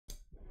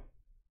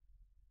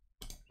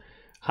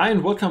Hi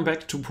and welcome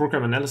back to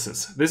Program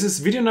Analysis. This is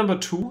video number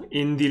 2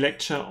 in the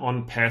lecture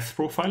on path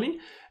profiling,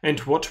 and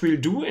what we'll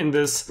do in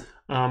this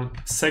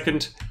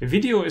second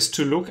video is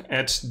to look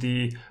at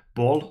the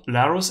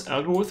Ball-Laros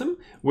algorithm,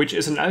 which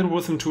is an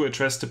algorithm to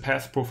address the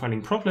path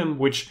profiling problem,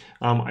 which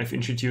I've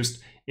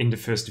introduced in the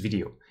first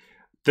video.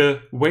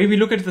 The way we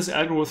look at this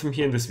algorithm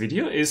here in this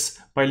video is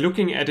by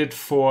looking at it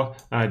for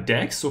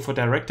DAGs, so for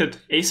directed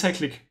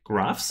acyclic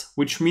graphs,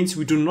 which means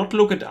we do not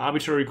look at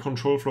arbitrary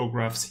control flow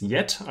graphs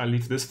yet. I'll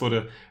leave this for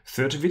the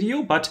third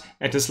video, but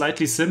at a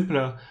slightly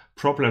simpler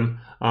problem,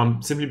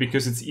 simply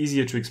because it's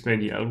easier to explain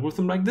the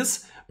algorithm like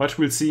this. But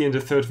we'll see in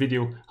the third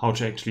video how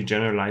to actually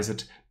generalize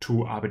it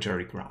to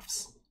arbitrary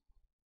graphs.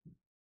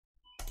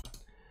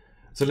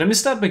 So let me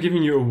start by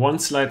giving you a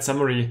one-slide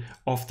summary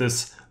of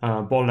this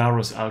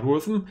Ball-Laros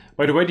algorithm.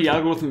 By the way, the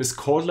algorithm is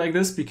called like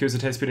this because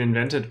it has been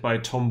invented by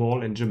Tom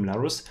Ball and Jim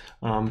Laros,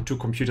 two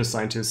computer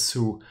scientists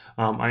who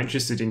are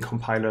interested in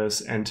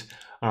compilers and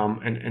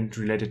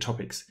related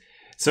topics.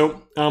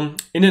 So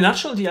in a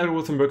nutshell, the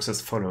algorithm works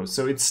as follows.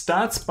 So it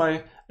starts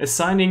by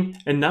assigning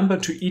a number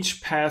to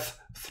each path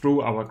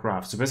through our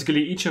graph. So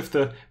basically each of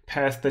the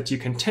paths that you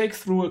can take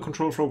through a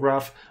control flow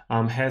graph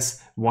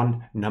has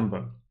one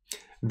number.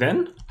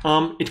 Then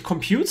it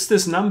computes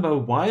this number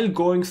while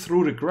going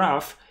through the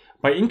graph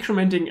by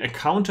incrementing a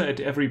counter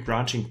at every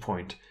branching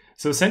point.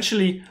 So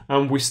essentially,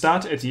 we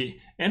start at the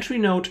entry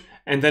node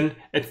and then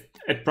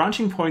at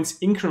branching points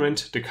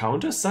increment the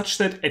counter such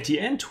that at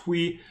the end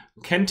we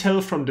can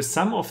tell from the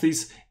sum of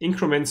these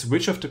increments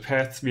which of the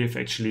paths we have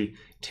actually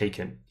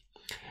taken.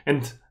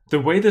 And the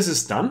way this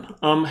is done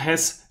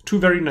has two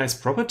very nice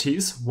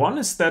properties. One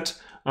is that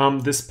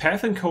this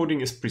path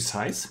encoding is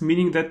precise,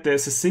 meaning that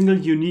there's a single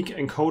unique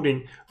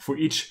encoding for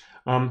each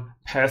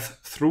path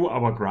through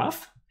our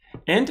graph.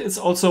 And it's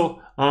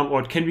also,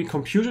 or it can be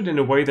computed in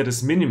a way that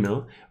is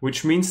minimal,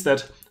 which means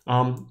that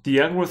the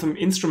algorithm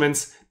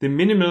instruments the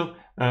minimal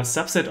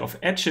subset of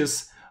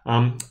edges,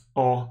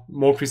 or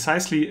more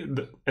precisely,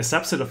 a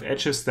subset of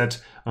edges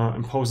that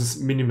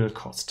imposes minimal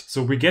cost.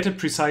 So we get a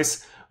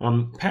precise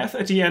path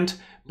at the end,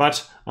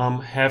 but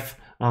have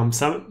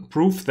some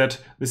proof that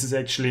this is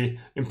actually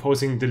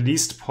imposing the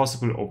least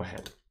possible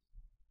overhead.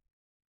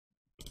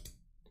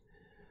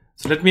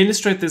 So let me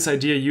illustrate this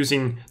idea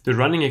using the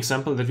running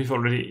example that we've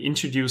already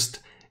introduced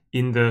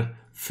in the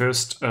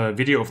first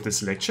video of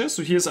this lecture.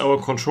 So here's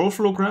our control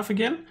flow graph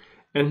again.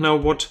 And now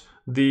what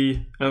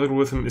the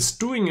algorithm is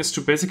doing is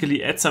to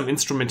basically add some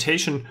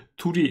instrumentation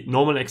to the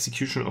normal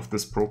execution of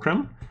this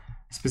program.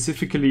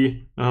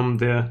 Specifically,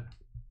 there are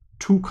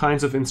two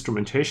kinds of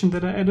instrumentation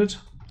that are added.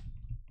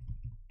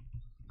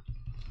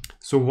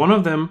 So one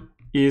of them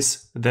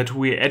is that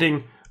we're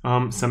adding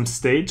some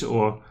state,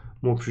 or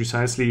more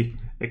precisely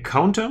a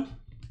counter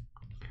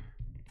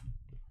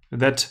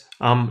that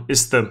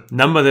is the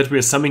number that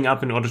we're summing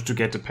up in order to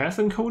get the path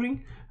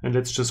encoding. And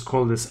let's just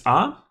call this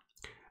R.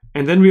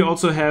 And then we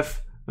also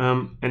have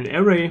an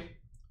array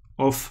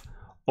of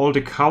all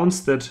the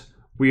counts that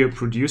we are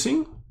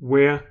producing,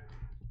 where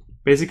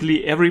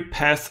basically every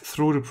path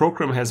through the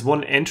program has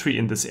one entry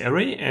in this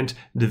array, and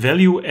the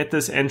value at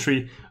this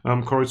entry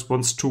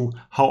corresponds to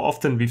how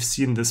often we've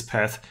seen this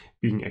path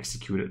being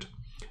executed.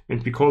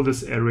 And we call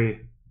this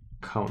array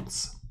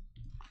counts.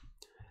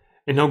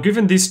 And now,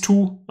 given these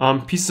two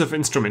pieces of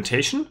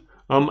instrumentation,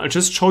 I'll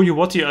just show you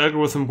what the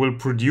algorithm will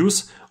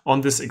produce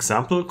on this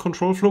example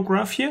control flow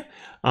graph here.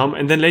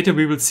 And then later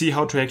we will see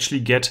how to actually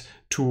get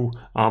to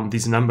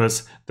these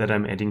numbers that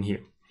I'm adding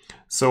here.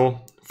 So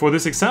for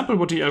this example,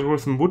 what the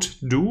algorithm would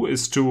do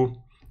is to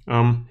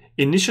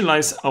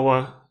initialize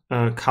our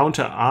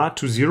counter R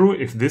to 0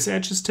 if this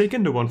edge is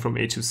taken, the one from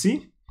A to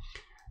C.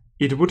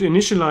 It would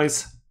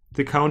initialize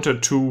the counter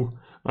to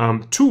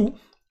 2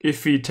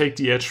 if we take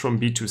the edge from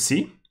B to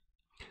C.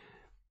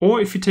 Or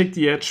if we take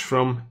the edge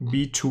from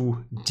B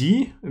to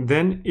D,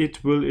 then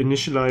it will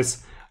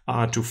initialize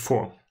R to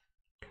 4.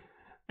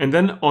 And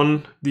then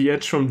on the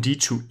edge from D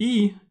to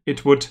E,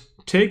 it would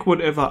take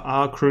whatever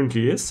R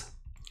currently is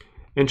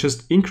and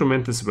just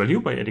increment this value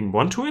by adding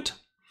 1 to it.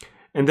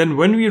 And then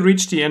when we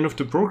reach the end of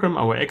the program,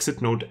 our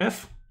exit node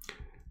F,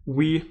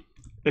 we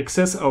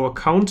access our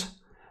count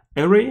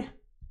array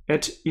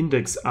at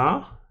index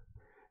R,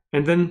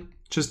 and then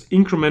just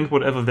increment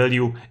whatever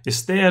value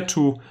is there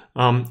to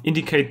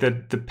indicate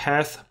that the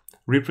path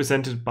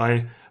represented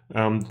by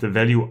the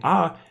value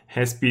R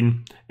has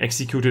been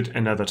executed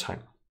another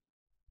time.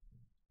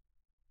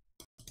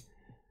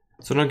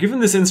 So now, given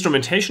this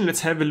instrumentation,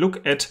 let's have a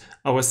look at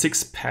our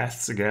 6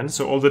 paths again.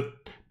 So all the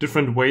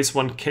different ways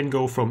one can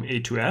go from A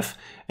to F.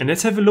 And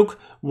let's have a look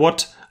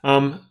what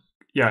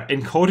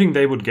encoding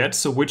they would get.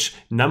 So which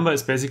number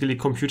is basically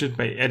computed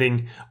by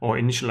adding or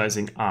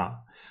initializing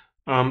R.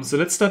 So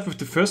let's start with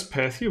the first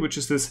path here, which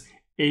is this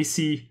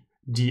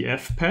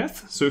ACDF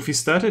path. So if we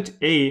start at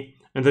A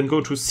and then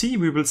go to C,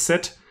 we will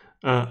set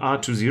R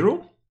to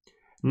 0.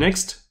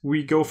 Next,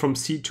 we go from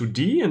C to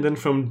D and then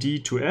from D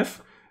to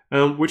F.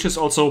 Which is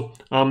also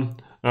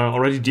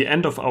already the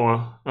end of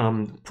our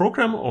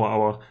program or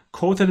our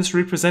code that is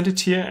represented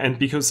here. And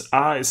because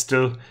R is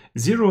still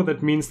 0,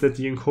 that means that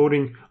the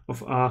encoding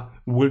of R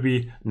will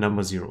be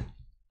number 0.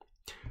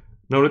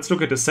 Now let's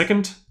look at the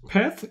second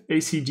path,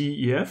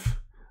 ACDEF.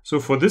 So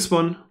for this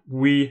one,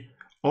 we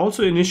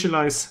also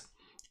initialize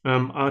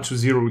R to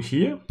 0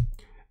 here,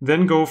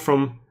 then go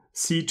from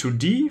C to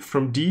D,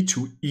 from D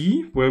to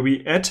E, where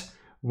we add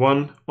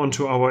 1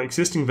 onto our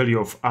existing value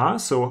of R,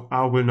 so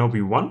R will now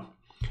be 1.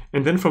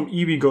 And then from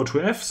E we go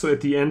to F, so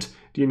at the end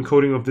the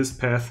encoding of this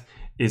path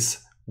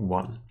is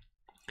 1.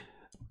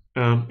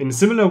 In a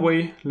similar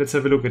way, let's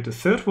have a look at the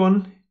third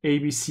one,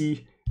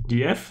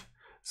 ABCDF.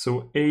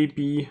 So A,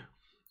 B,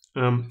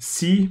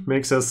 C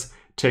makes us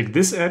take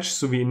this edge,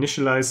 so we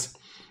initialize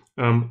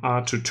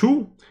R to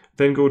 2,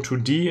 then go to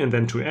D and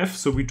then to F,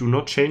 so we do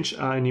not change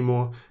R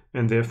anymore,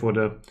 and therefore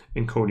the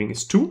encoding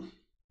is 2.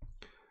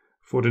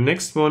 For the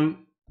next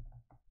one,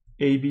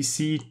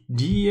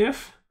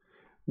 ABCDEF,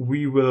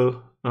 we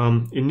will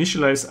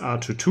initialize R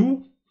to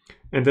 2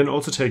 and then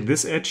also take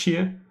this edge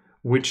here,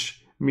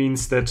 which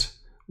means that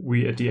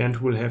we at the end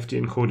will have the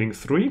encoding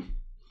 3.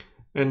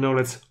 And now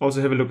let's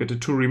also have a look at the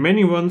 2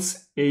 remaining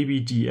ones,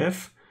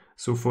 ABDF.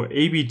 So for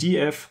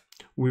ABDF,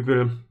 we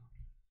will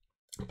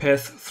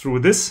pass through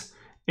this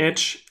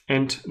edge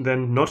and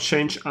then not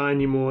change R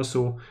anymore.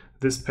 So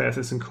this path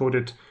is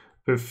encoded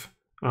with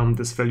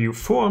this value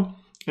 4.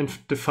 And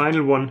the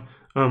final one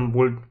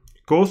will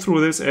go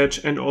through this edge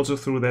and also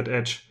through that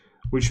edge,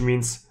 which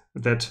means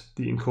that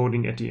the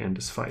encoding at the end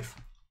is 5.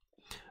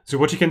 So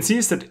what you can see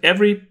is that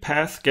every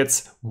path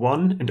gets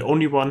one and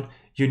only one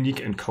unique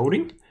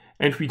encoding.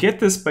 And we get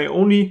this by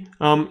only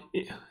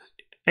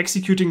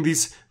executing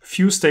these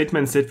few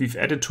statements that we've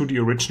added to the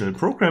original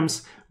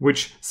programs,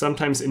 which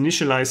sometimes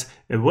initialize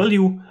a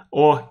value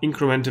or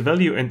increment a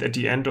value, and at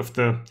the end of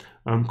the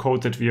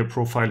code that we are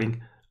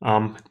profiling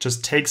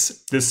just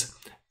takes this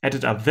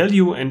added up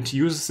value and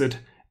uses it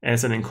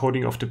as an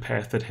encoding of the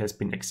path that has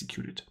been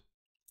executed.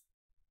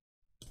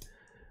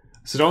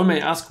 So now I may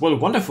ask, well,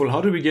 wonderful,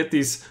 how do we get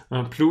these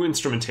blue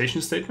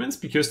instrumentation statements?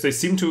 Because they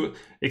seem to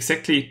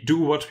exactly do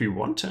what we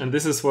want, and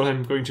this is what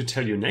I'm going to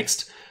tell you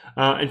next.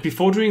 And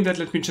before doing that,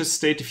 let me just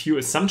state a few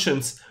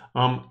assumptions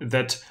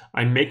that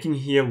I'm making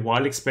here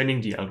while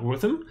explaining the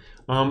algorithm.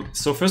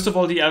 So first of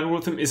all, the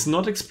algorithm is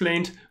not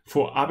explained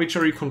for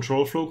arbitrary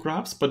control flow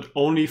graphs, but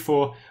only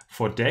for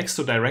DAGs,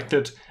 so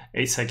directed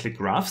acyclic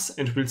graphs,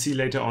 and we'll see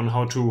later on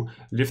how to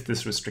lift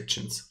these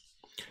restrictions.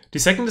 The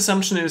second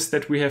assumption is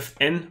that we have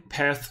n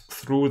paths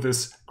through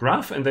this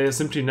graph, and they are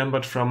simply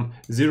numbered from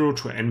 0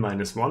 to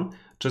n-1,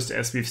 just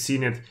as we've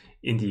seen it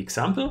in the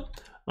example.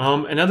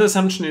 Another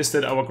assumption is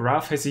that our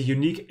graph has a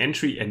unique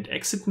entry and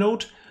exit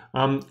node,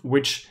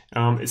 which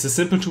is a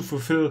simple to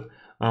fulfill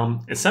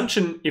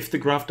assumption if the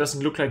graph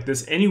doesn't look like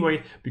this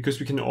anyway, because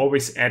we can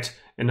always add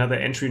another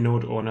entry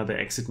node or another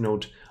exit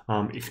node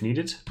if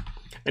needed.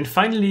 And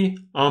finally,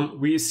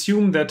 we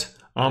assume that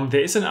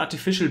there is an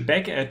artificial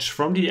back edge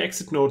from the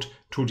exit node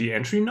to the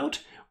entry node,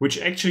 which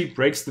actually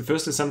breaks the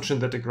first assumption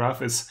that the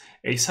graph is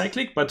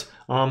acyclic. But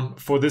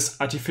for this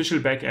artificial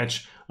back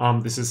edge,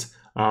 this is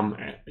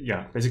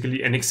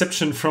basically an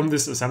exception from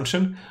this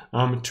assumption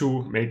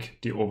to make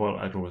the overall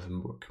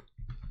algorithm work.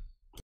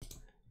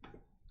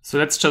 So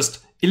let's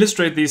just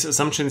illustrate these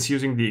assumptions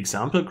using the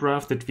example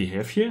graph that we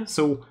have here.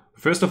 So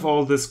first of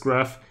all, this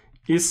graph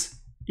is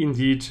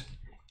indeed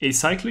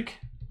acyclic.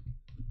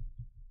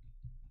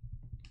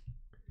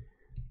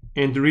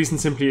 And the reason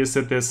simply is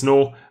that there's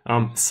no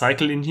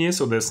cycle in here,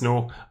 so there's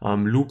no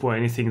loop or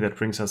anything that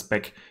brings us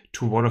back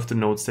to one of the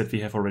nodes that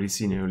we have already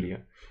seen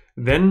earlier.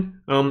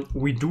 Then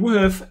we do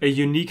have a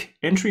unique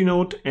entry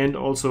node and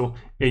also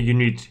a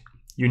unique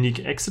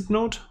exit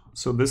node.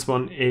 So this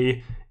one,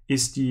 A,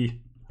 is the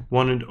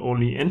one and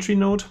only entry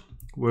node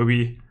where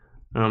we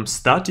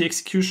start the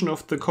execution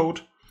of the code.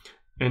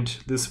 And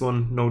this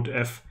one, node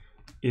F,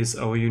 is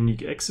our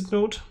unique exit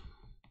node.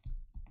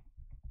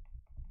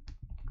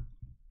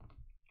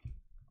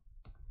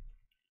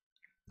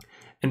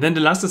 And then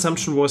the last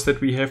assumption was that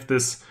we have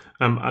this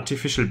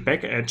artificial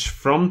back edge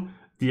from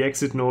the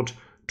exit node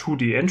to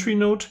the entry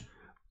node,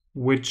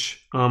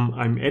 which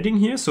I'm adding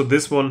here. So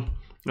this one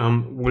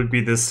will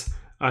be this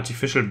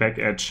artificial back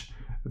edge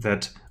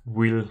that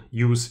we'll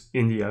use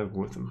in the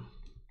algorithm.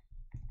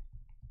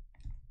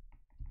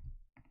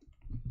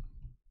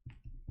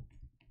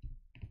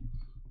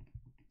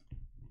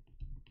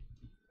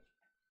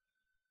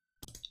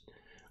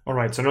 All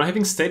right, so now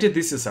having stated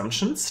these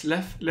assumptions,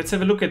 let's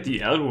have a look at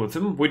the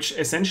algorithm, which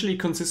essentially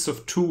consists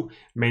of two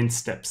main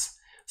steps.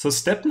 So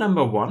step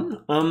number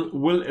 1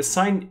 will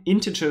assign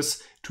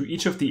integers to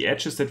each of the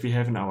edges that we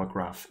have in our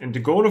graph. And the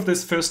goal of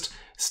this first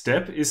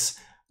step is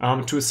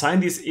to assign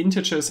these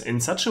integers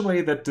in such a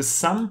way that the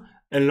sum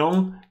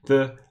along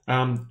the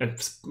a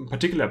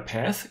particular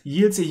path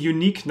yields a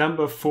unique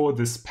number for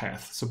this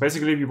path. So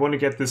basically we want to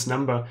get this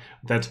number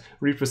that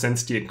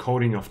represents the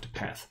encoding of the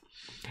path.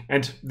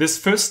 And this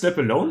first step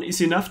alone is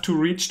enough to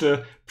reach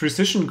the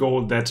precision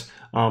goal that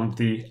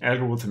the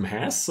algorithm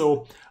has.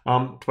 So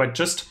by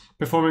just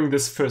performing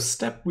this first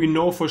step, we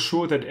know for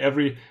sure that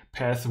every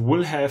path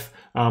will have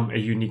a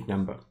unique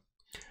number.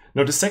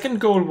 Now, the second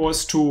goal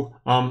was to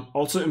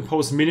also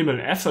impose minimal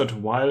effort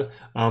while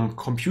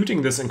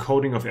computing this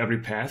encoding of every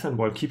path and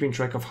while keeping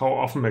track of how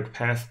often a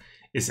path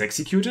is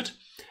executed.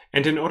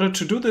 And in order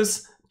to do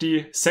this,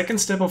 the second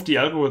step of the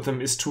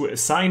algorithm is to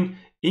assign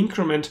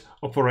increment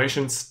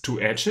operations to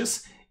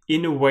edges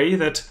in a way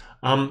that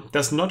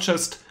does not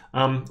just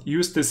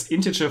use this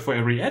integer for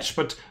every edge,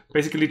 but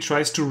basically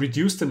tries to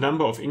reduce the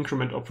number of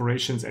increment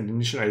operations and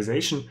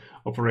initialization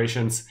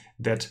operations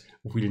that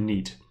we'll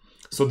need.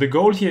 So the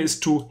goal here is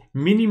to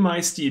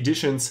minimize the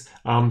additions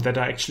that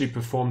are actually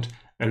performed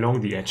along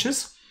the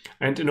edges.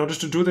 And in order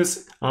to do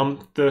this,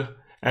 the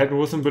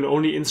algorithm will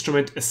only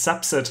instrument a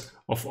subset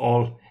of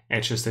all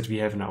edges that we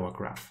have in our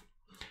graph.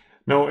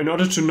 Now, in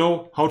order to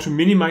know how to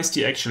minimize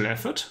the actual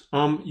effort,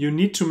 you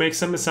need to make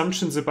some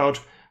assumptions about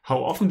how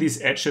often these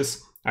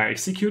edges are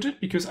executed,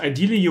 because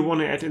ideally you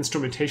want to add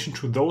instrumentation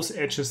to those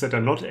edges that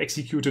are not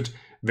executed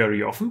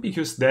very often,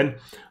 because then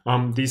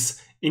these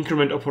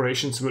increment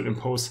operations will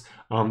impose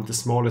the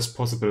smallest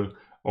possible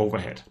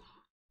overhead.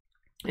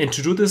 And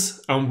to do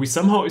this, we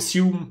somehow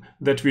assume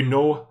that we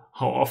know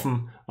how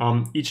often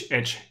each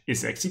edge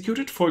is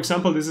executed. For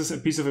example, this is a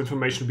piece of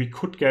information we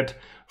could get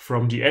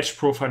from the edge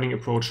profiling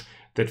approach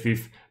that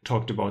we've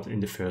talked about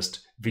in the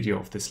first video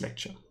of this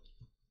lecture.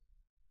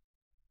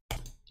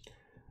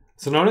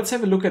 So now let's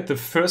have a look at the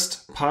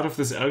first part of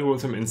this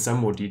algorithm in some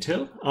more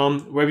detail,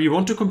 where we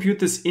want to compute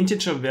this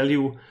integer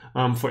value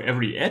for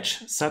every edge,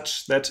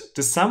 such that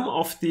the sum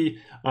of the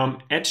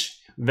edge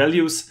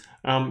values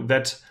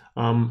that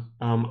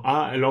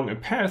are along a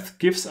path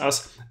gives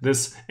us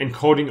this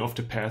encoding of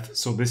the path,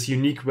 so this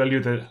unique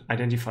value that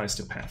identifies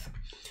the path.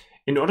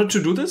 In order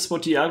to do this,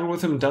 what the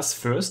algorithm does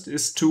first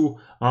is to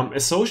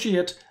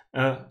associate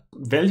a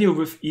value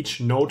with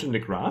each node in the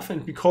graph,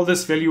 and we call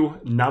this value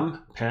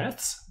num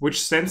paths,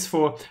 which stands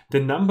for the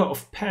number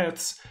of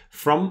paths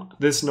from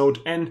this node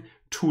n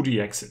to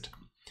the exit.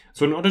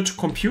 So in order to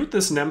compute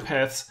this num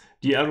paths,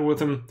 the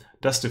algorithm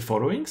does the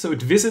following. So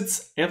it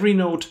visits every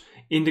node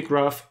in the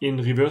graph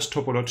in reverse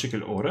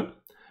topological order.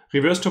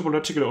 Reverse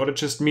topological order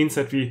just means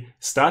that we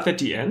start at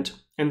the end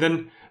and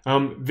then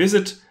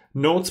visit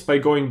nodes by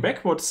going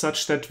backwards,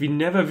 such that we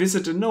never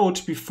visit a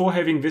node before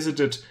having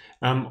visited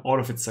all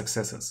of its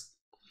successors.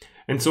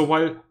 And so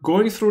while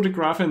going through the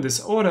graph in this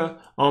order,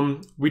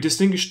 we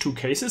distinguish two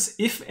cases.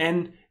 If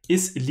n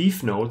is a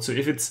leaf node, so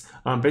if it's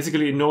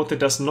basically a node that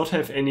does not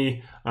have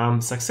any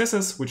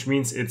successors, which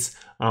means it's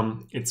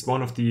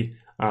one of the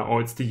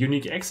or it's the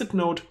unique exit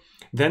node,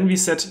 then we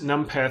set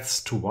num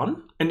paths to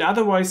 1. And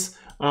otherwise,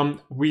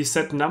 we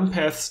set num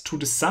paths to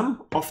the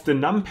sum of the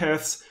num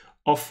paths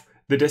of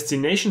the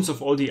destinations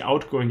of all the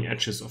outgoing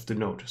edges of the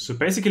node. So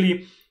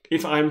basically,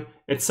 if I'm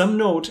at some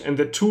node and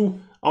the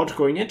two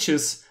outgoing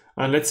edges,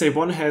 let's say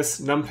one has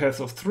num paths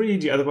of 3,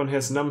 the other one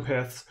has num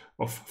paths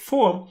of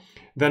 4,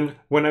 then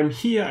when I'm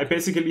here, I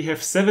basically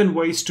have 7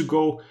 ways to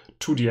go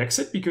to the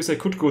exit, because I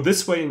could go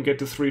this way and get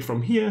the 3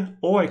 from here,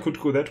 or I could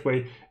go that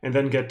way and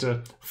then get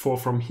the 4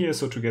 from here.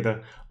 So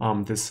together,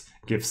 this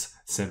gives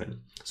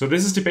 7. So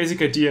this is the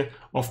basic idea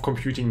of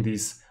computing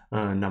these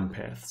num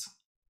paths.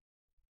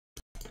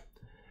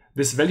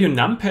 This value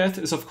num path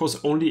is of course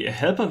only a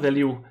helper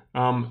value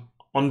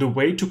on the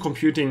way to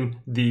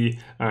computing the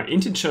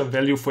integer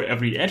value for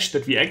every edge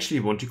that we actually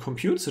want to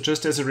compute. So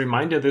just as a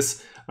reminder,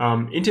 this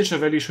integer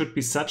value should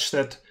be such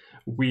that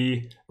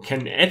we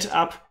can add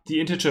up the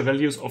integer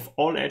values of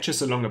all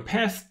edges along a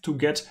path to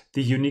get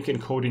the unique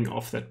encoding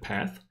of that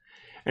path.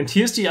 And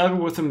here's the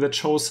algorithm that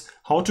shows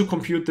how to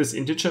compute this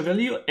integer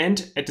value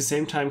and at the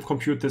same time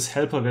compute this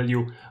helper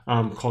value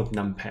called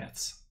num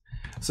paths.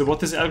 So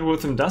what this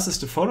algorithm does is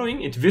the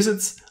following. It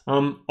visits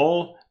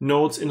all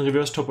nodes in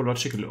reverse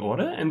topological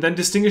order and then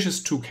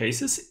distinguishes two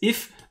cases.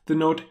 If the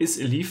node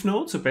is a leaf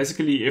node, so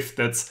basically if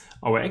that's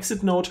our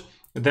exit node,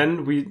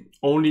 then we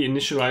only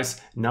initialize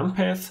num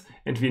path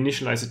and we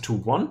initialize it to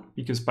 1,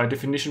 because by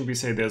definition we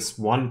say there's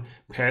one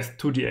path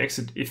to the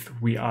exit if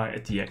we are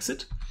at the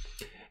exit.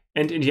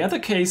 And in the other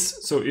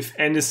case, so if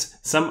n is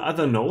some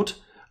other node,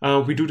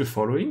 we do the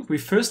following. We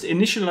first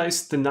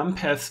initialize the num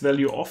path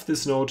value of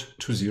this node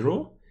to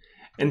 0.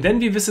 And then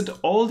we visit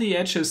all the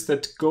edges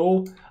that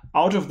go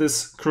out of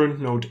this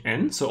current node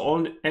n, so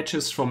all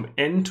edges from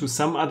n to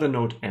some other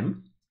node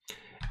m,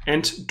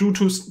 and do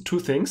two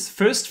things.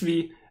 First,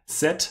 we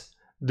set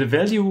the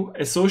value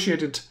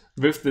associated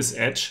with this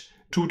edge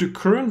to the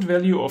current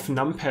value of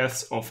num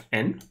paths of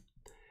n,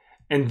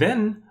 and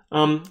then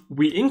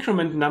we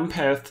increment num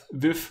path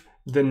with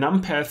the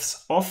num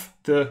paths of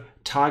the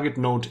target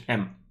node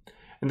m.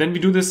 And then we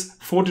do this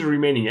for the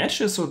remaining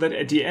edges, so that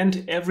at the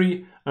end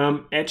every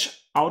edge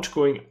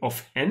outgoing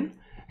of n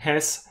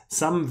has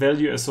some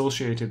value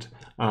associated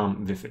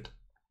with it.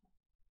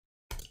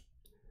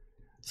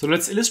 So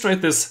let's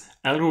illustrate this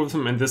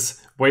algorithm and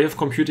this way of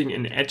computing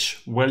an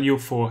edge value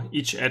for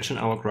each edge in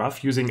our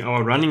graph using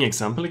our running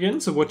example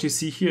again. So what you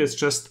see here is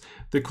just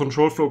the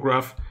control flow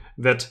graph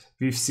that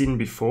we've seen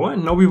before.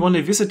 And now we want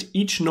to visit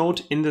each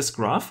node in this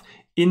graph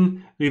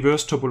in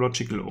reverse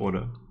topological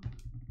order.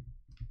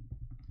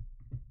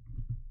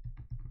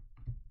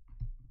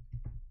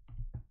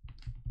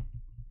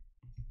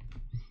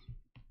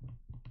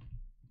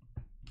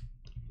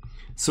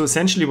 So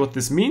essentially what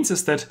this means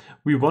is that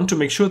we want to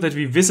make sure that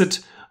we visit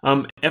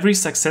every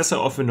successor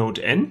of a node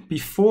n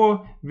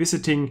before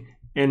visiting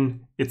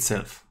n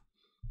itself.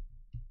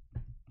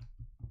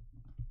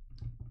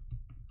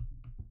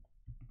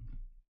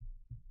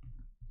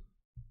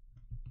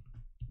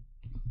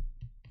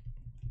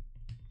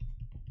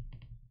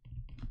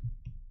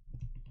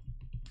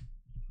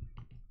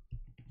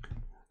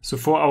 So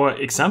for our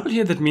example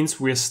here, that means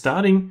we're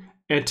starting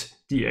at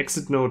the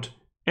exit node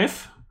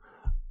f.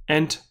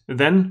 And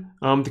then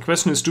the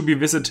question is, do we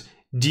visit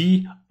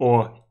D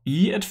or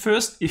E at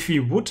first? If we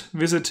would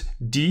visit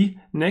D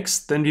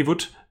next, then we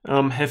would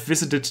have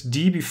visited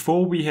D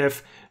before we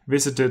have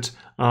visited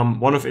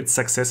one of its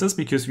successors,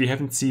 because we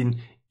haven't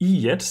seen E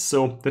yet.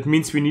 So that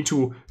means we need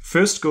to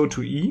first go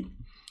to E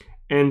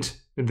and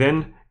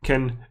then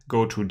can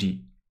go to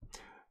D.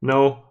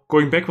 Now,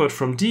 going backward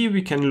from D,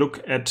 we can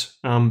look at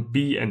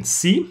B and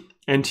C.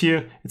 And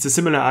here it's a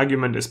similar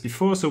argument as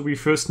before. So we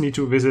first need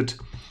to visit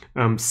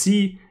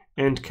C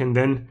and can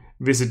then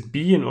visit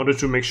B in order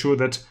to make sure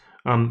that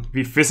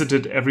we've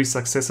visited every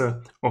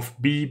successor of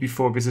B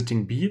before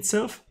visiting B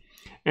itself.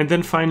 And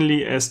then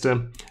finally, as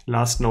the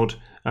last node,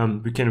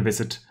 we can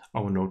visit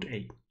our node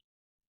A.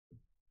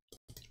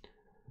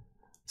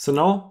 So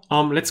now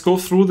let's go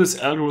through this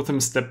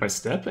algorithm step by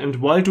step. And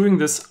while doing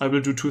this, I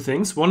will do two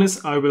things. One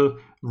is I will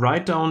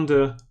write down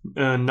the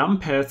num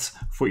paths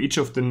for each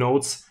of the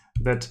nodes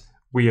that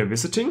we are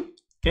visiting.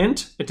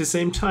 And at the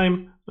same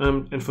time,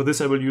 and for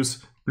this I will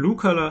use blue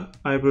color,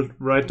 I will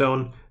write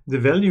down the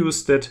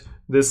values that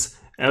this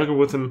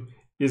algorithm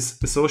is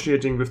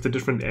associating with the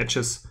different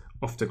edges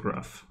of the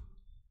graph.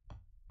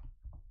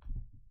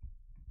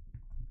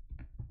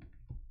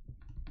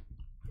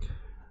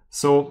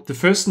 So the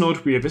first node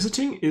we are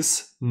visiting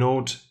is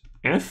node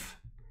F.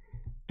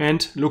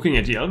 And looking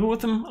at the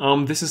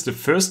algorithm, this is the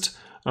first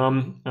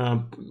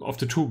of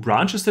the two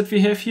branches that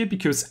we have here,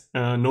 because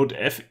node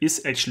F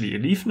is actually a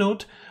leaf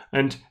node,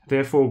 and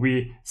therefore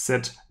we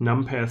set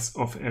num paths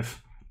of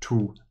F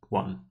to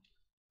 1.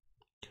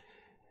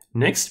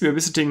 Next, we are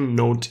visiting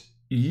node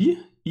E.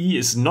 E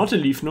is not a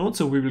leaf node,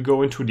 so we will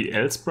go into the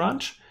else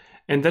branch.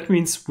 And that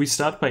means we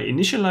start by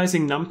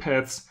initializing num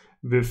paths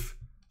with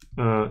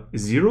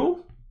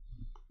 0.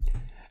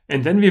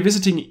 And then we're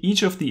visiting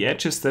each of the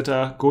edges that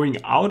are going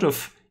out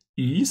of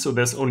E. So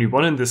there's only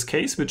one in this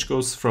case, which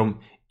goes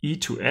from E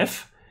to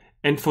F.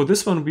 And for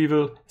this one, we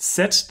will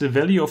set the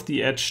value of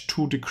the edge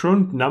to the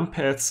current num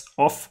paths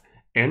of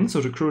N,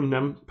 so the current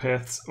num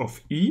paths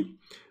of E,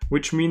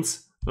 which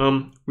means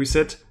we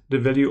set the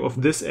value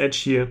of this edge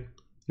here,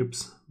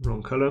 oops,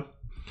 wrong color,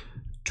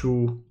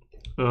 to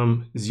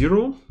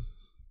 0,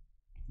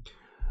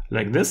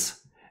 like this.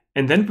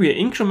 And then we are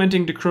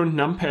incrementing the current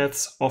num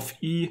paths of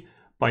E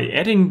by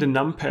adding the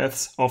num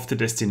paths of the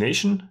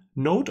destination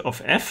node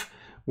of F,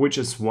 which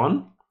is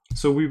 1.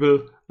 So we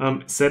will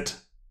set,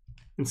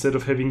 instead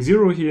of having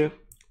 0 here,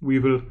 we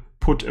will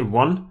put a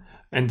 1.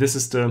 And this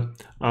is the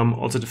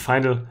also the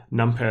final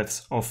num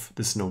paths of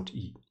this node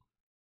E.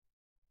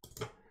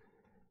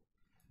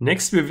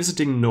 Next, we're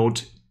visiting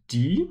node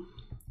D.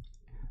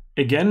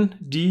 Again,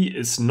 D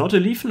is not a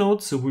leaf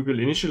node, so we will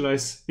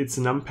initialize its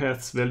num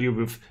paths value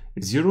with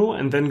 0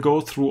 and then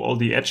go through all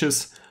the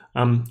edges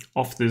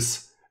of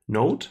this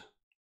node.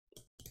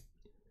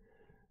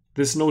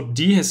 This node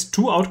D has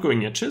two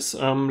outgoing edges.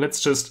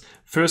 Let's just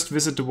first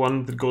visit the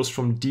one that goes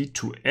from D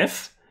to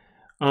F,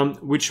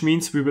 which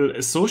means we will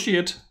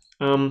associate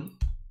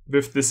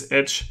with this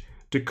edge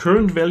the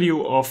current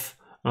value of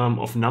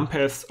num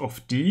paths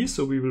of D.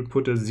 So we will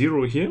put a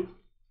 0 here.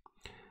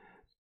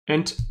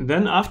 And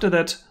then after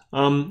that,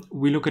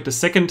 we look at the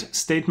second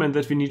statement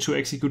that we need to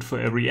execute for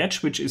every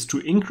edge, which is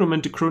to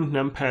increment the current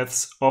num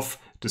paths of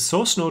the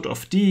source node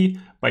of D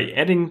by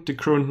adding the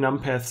current num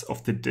paths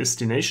of the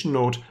destination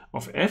node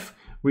of F,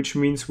 which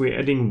means we're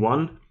adding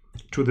 1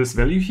 to this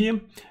value here,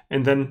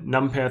 and then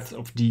num path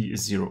of D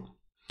is 0.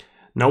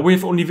 Now we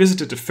have only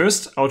visited the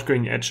first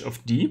outgoing edge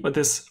of D, but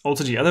there's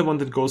also the other one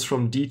that goes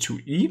from D to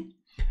E.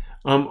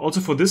 Also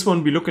for this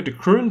one, we look at the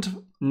current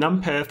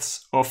num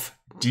paths of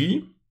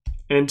D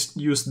and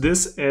use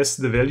this as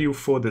the value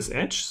for this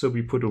edge. So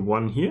we put a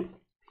 1 here.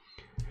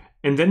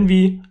 And then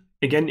we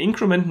again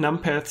increment num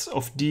paths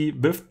of D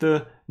with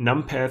the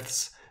num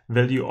paths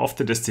value of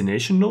the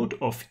destination node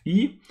of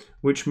E,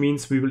 which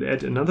means we will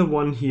add another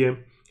 1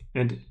 here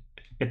and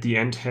at the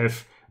end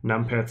have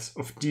num paths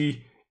of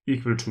D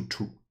equal to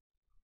 2.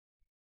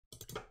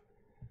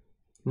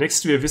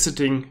 Next, we are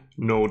visiting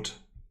node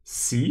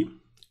C.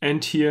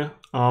 And here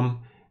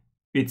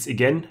it's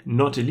again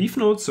not a leaf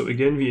node. So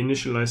again, we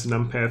initialize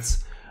num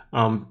paths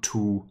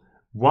to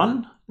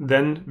 1,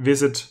 then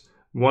visit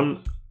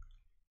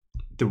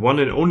the one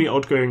and only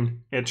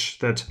outgoing edge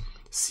that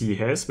C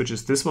has, which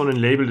is this one, and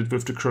label it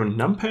with the current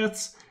num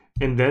paths,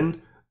 and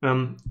then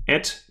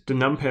add the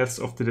num paths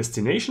of the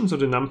destination, so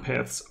the num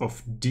paths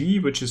of D,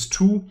 which is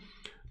 2,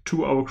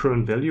 to our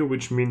current value,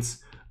 which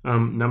means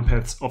num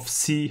paths of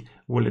C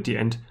will at the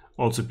end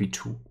also be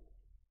 2.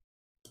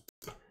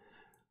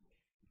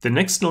 The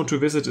next node to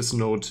visit is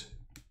node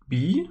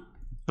B.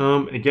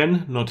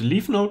 Again, not a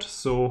leaf node,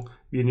 so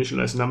we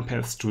initialize num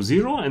paths to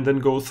 0 and then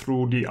go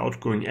through the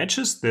outgoing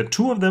edges. There are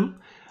 2 of them.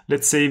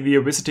 Let's say we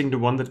are visiting the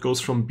one that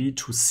goes from B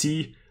to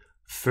C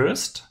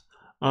first.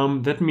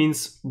 That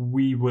means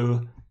we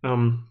will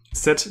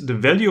set the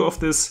value of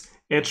this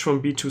edge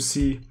from B to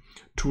C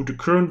to the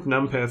current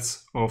num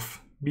paths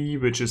of B,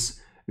 which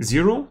is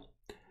 0.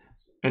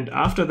 And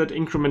after that,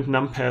 increment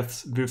num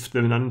paths with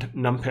the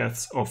num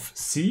paths of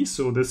C.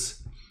 So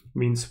this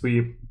means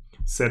we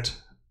set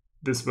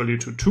this value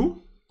to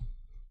 2.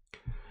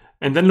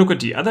 And then look at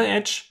the other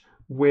edge,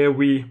 where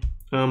we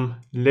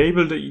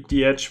label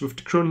the edge with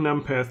the current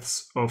num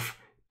paths of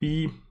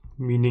B,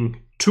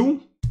 meaning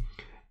 2,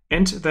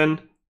 and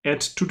then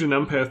add to the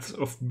num paths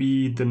of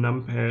B the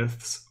num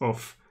paths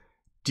of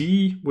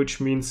D, which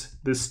means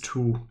this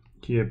 2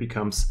 here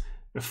becomes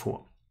a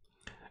 4.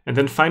 And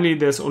then finally,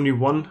 there's only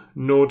one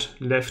node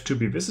left to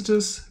be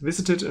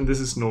visited, and this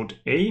is node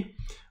A,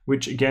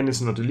 which again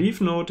is not a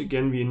leaf node.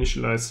 Again, we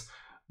initialize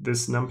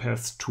this num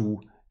paths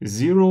to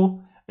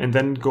 0, and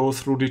then go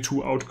through the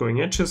 2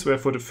 outgoing edges, where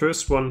for the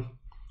first one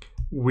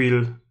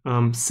we'll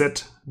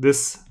set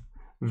this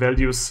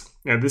values,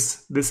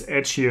 this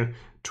edge here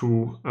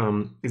to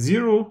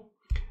 0,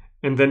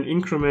 and then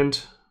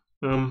increment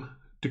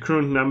the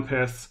current num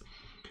paths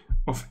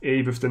of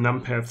A with the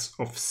num paths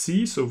of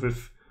C. So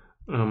with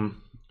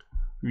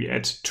we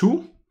add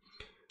 2,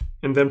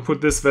 and then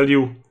put this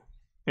value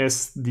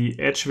as the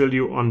edge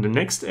value on the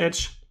next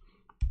edge,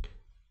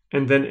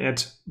 and then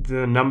add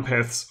the num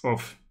paths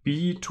of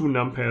B to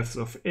num paths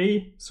of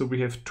A. So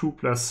we have 2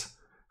 plus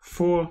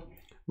 4,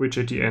 which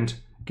at the end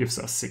gives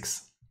us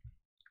 6.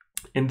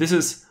 And this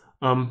is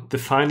the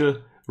final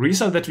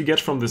result that we get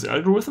from this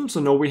algorithm. So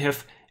now we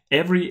have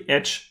every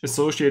edge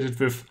associated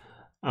with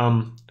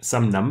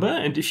some number.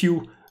 And if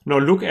you now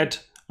look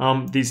at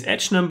these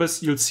edge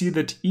numbers, you'll see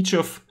that each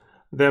of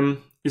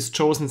them is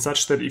chosen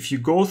such that if you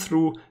go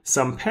through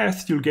some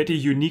path, you'll get a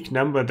unique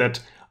number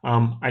that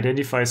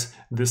identifies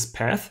this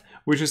path,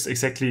 which is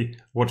exactly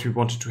what we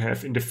wanted to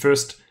have in the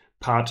first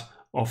part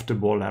of the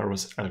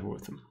Ball-Larus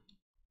algorithm.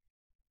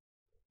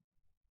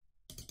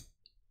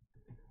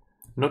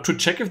 Now, to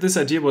check if this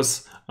idea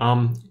was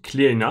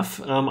clear enough,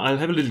 I'll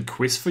have a little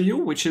quiz for you,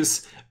 which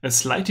is a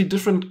slightly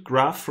different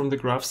graph from the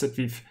graphs that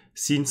we've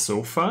seen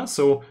so far.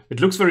 So it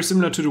looks very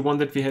similar to the one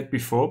that we had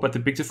before, but the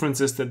big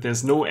difference is that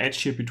there's no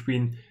edge here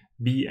between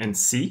B and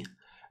C.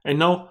 And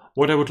now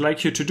what I would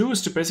like you to do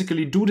is to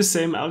basically do the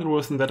same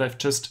algorithm that I've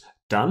just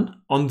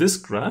done on this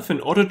graph in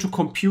order to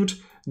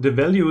compute the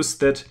values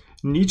that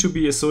need to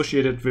be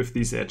associated with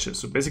these edges.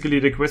 So basically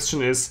the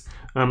question is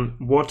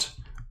what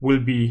will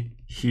be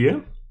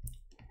here?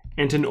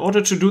 And in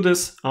order to do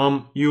this,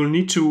 you'll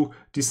need to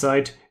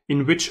decide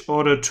in which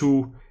order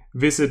to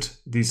visit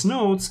these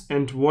nodes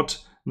and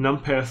what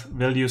numpath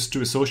values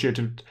to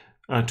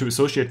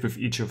associate with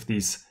each of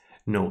these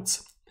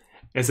nodes.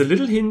 As a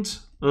little hint,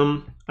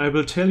 I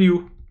will tell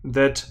you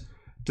that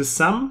the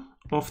sum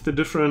of the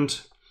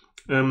different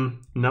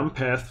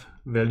numpath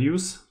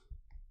values,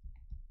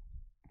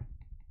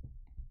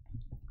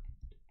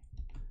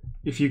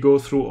 if you go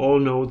through all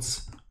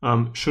nodes,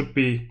 should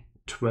be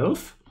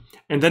 12.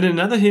 And then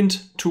another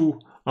hint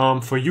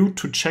for you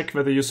to check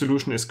whether your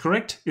solution is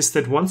correct is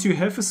that once you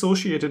have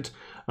associated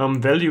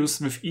values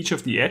with each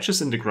of the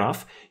edges in the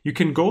graph, you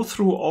can go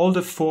through all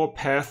the 4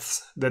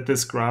 paths that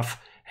this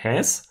graph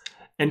has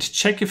and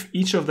check if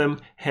each of them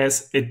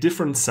has a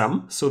different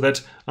sum, so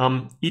that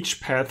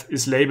each path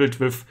is labeled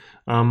with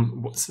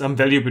some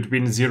value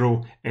between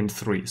 0 and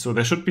 3. So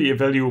there should be a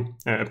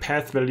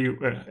path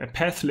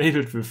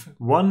labeled with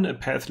 1, a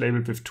path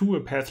labeled with 2,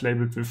 a path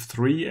labeled with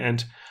 3,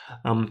 and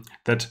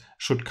that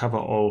should cover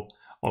all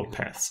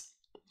paths.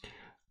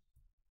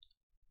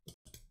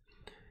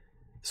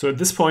 So at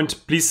this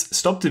point, please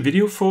stop the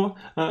video for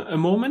a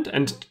moment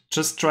and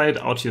just try it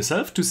out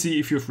yourself to see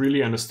if you've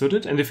really understood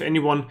it. And if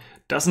anyone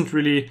doesn't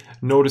really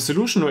know the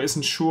solution or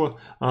isn't sure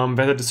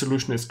whether the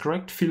solution is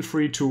correct, feel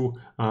free to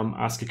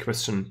ask a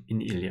question in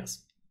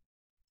Ilias.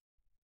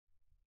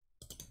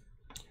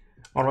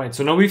 All right,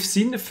 so now we've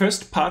seen the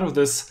first part of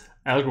this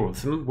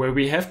algorithm where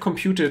we have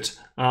computed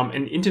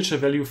an integer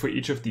value for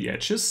each of the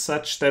edges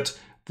such that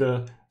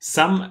the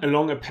sum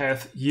along a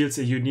path yields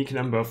a unique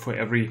number for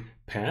every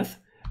path.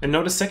 And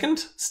now the second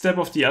step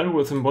of the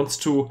algorithm wants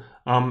to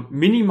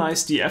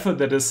minimize the effort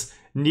that is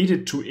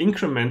needed to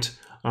increment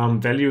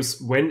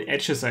values when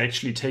edges are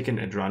actually taken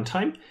at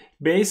runtime,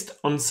 based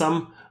on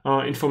some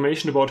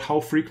information about how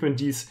frequent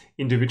these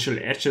individual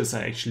edges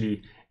are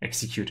actually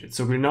executed.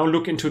 So we'll now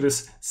look into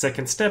this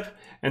second step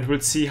and we'll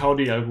see how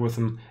the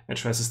algorithm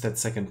addresses that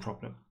second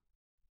problem.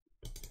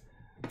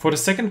 For the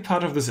second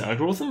part of this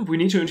algorithm, we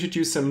need to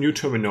introduce some new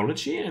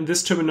terminology, and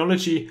this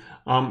terminology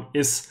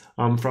is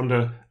from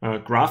the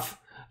graph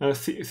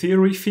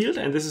theory field,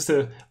 and this is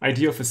the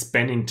idea of a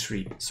spanning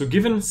tree. So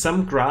given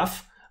some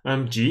graph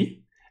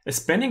G, a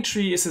spanning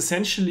tree is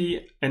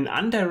essentially an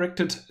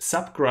undirected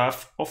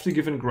subgraph of the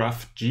given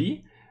graph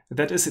G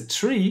that is a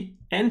tree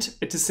and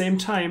at the same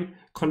time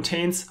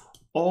contains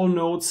all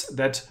nodes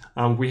that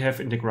we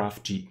have in the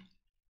graph G.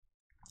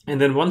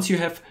 And then once you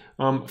have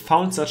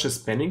found such a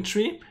spanning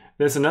tree,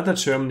 there's another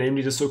term,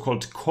 namely the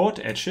so-called chord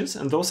edges,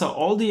 and those are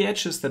all the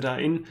edges that are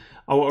in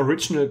our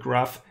original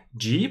graph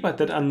G, but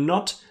that are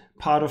not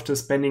part of the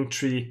spanning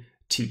tree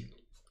T.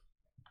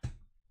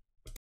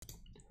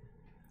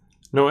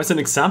 Now, as an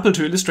example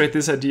to illustrate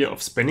this idea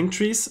of spanning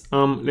trees,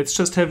 let's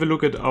just have a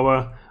look at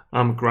our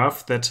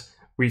graph that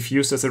we've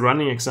used as a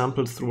running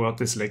example throughout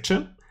this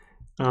lecture.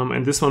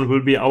 And this one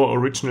will be our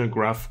original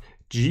graph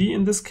G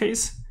in this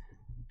case.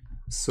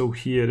 So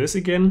here it is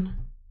again.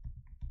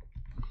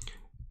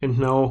 And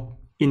now,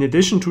 in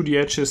addition to the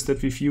edges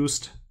that we've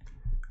used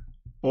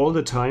all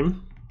the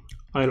time,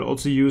 I'll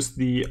also use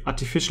the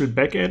artificial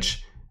back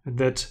edge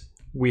that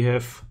we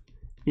have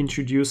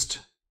introduced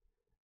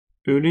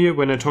earlier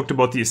when I talked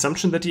about the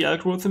assumption that the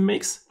algorithm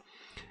makes.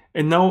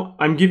 And now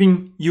I'm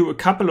giving you a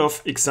couple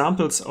of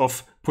examples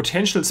of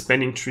potential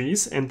spanning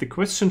trees, and the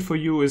question for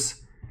you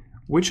is,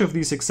 which of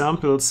these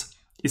examples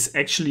is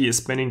actually a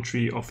spanning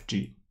tree of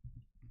G?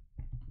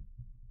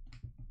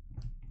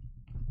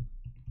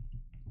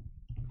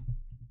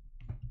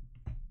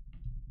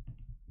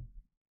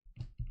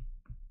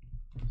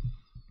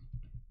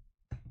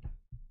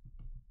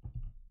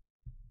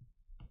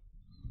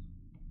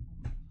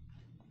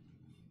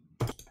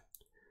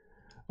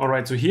 All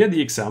right, so here are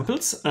the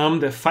examples.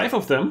 There are 5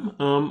 of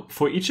them.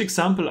 For each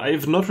example, I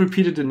have not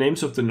repeated the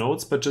names of the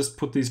nodes, but just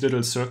put these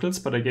little circles.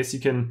 But I guess you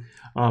can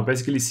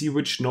basically see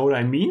which node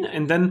I mean.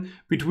 And then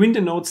between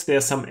the nodes, there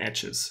are some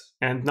edges.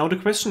 And now the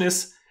question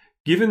is,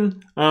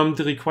 given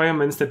the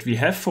requirements that we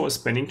have for a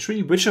spanning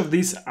tree, which of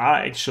these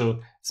are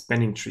actual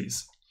spanning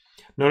trees?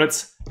 Now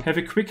let's have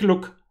a quick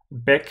look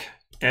back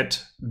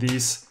at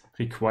these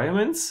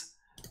requirements.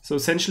 So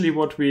essentially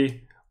what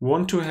we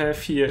want to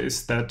have here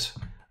is that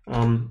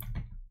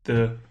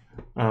the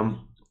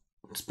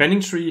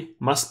spanning tree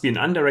must be an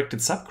undirected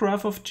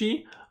subgraph of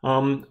G,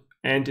 and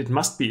it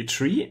must be a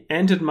tree,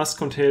 and it must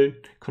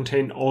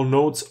contain all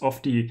nodes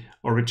of the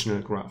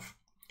original graph.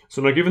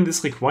 So now given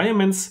these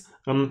requirements,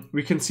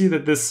 we can see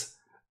that this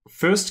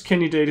first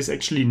candidate is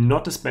actually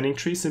not a spanning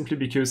tree, simply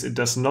because it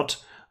does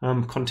not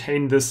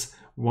contain this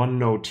one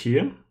node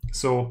here.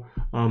 So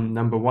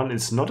number 1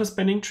 is not a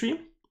spanning tree.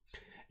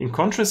 In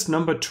contrast,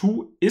 number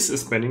 2 is a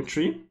spanning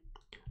tree.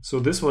 So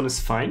this one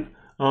is fine.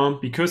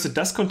 Because it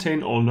does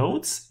contain all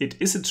nodes, it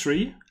is a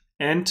tree,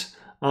 and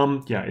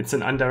yeah, it's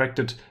an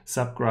undirected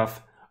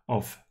subgraph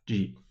of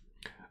G.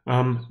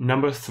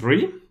 Number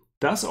 3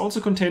 does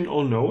also contain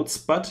all nodes,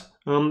 but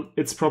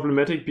it's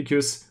problematic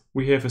because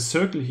we have a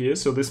circle here,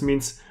 so this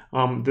means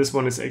this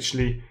one is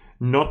actually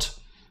not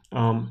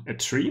a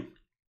tree.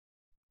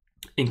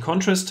 In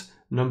contrast,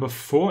 number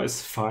 4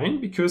 is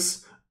fine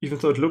because even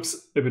though it looks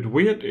a bit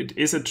weird, it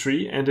is a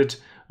tree and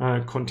it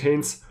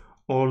contains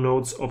all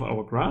nodes of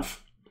our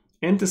graph.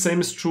 And the same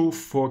is true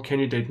for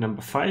candidate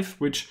number 5,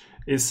 which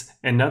is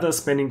another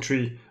spanning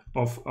tree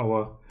of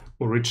our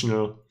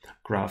original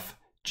graph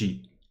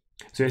G.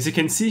 So as you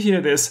can see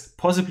here, there's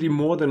possibly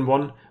more than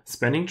one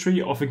spanning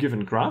tree of a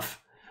given graph,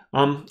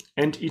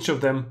 and each of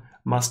them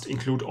must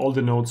include all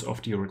the nodes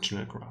of the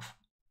original graph.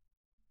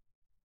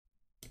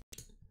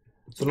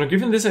 So now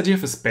given this idea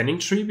of a spanning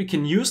tree, we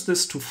can use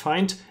this to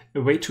find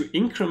a way to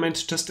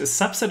increment just a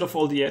subset of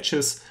all the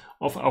edges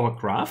of our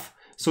graph,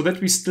 so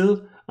that we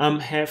still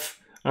have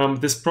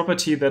this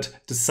property that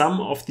the sum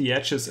of the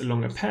edges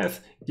along a path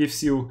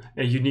gives you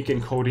a unique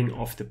encoding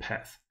of the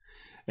path.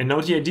 And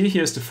now the idea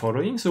here is the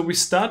following. So we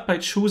start by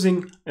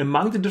choosing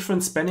among the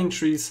different spanning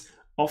trees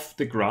of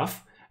the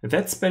graph,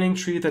 that spanning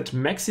tree that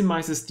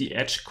maximizes the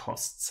edge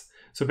costs.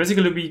 So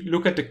basically we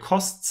look at the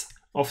costs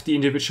of the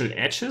individual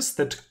edges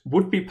that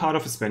would be part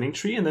of a spanning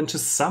tree and then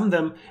just sum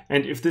them.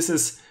 And if this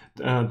is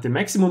the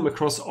maximum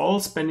across all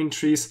spanning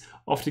trees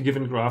of the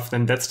given graph,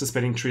 then that's the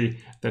spanning tree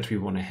that we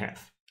want to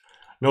have.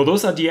 Now,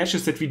 those are the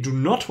edges that we do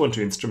not want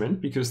to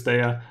instrument because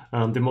they are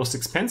the most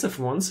expensive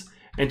ones.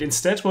 And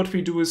instead, what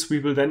we do is we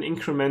will then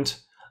increment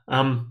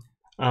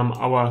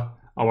our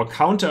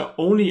counter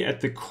only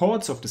at the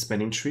chords of the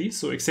spanning tree.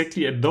 So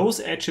exactly at those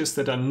edges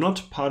that are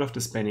not part of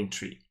the spanning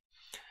tree.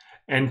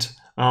 And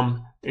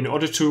in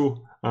order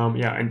to,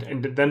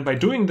 and then by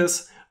doing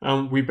this,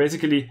 we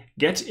basically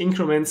get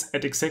increments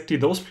at exactly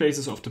those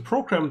places of the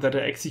program that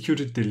are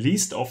executed the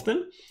least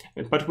often,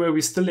 but where we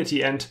still at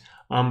the end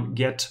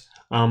get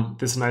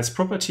this nice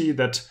property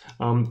that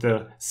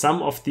the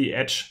sum of the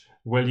edge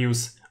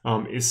values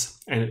is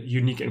a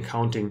unique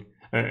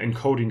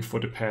encoding for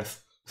the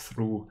path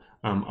through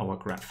our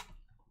graph.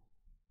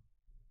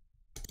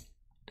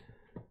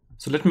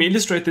 So let me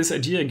illustrate this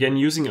idea again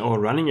using our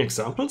running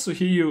example. So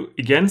here you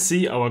again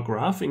see our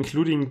graph,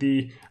 including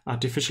the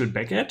artificial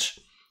back edge.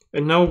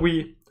 And now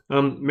we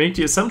make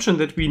the assumption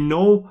that we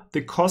know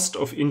the cost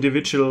of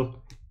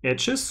individual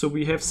edges. So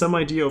we have some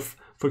idea of,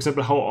 for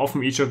example, how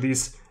often each of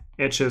these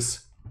edges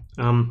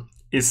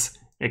is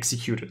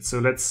executed. So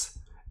let's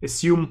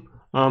assume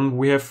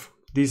we have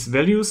these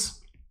values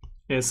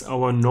as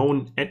our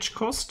known edge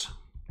cost.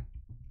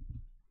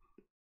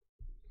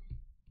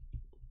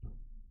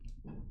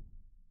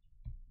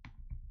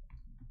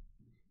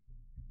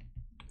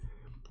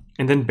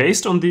 And then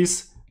based on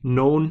these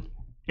known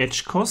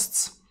edge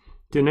costs,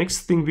 the next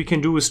thing we can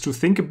do is to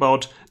think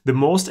about the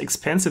most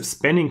expensive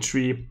spanning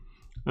tree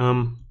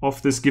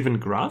of this given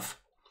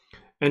graph.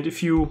 And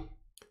if you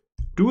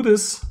do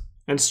this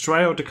and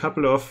try out a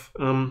couple of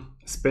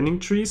spanning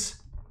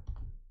trees,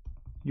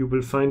 you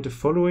will find the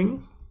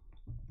following.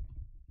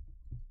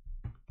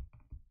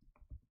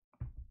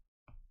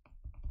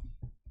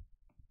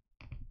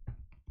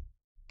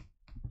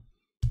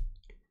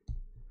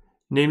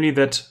 Namely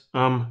that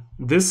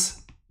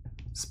this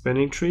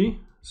spanning tree,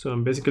 so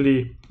I'm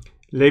basically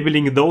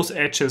labeling those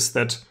edges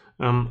that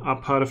are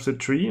part of the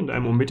tree and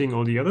I'm omitting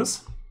all the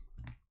others,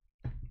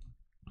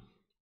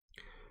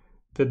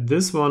 that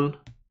this one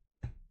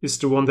is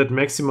the one that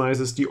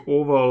maximizes the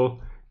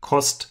overall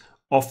cost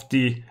of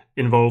the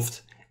involved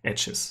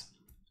edges.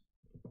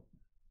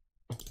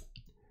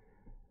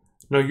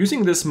 Now,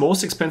 using this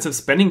most expensive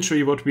spanning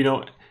tree, what we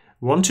now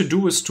want to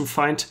do is to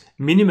find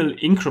minimal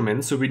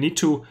increments. So we need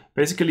to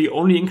basically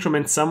only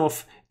increment some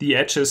of the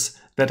edges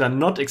that are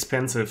not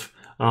expensive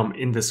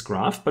in this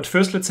graph. But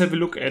first, let's have a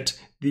look at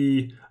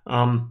the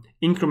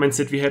increments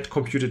that we had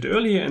computed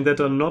earlier and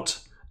that are not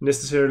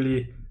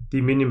necessarily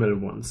the minimal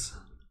ones.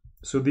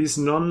 So these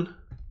non-minimal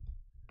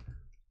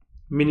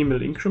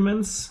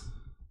increments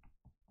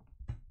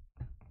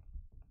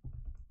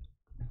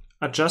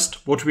are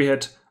just what we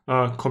had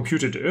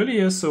computed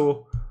earlier.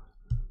 So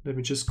let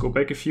me just go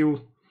back a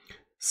few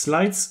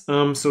slides.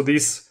 So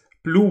these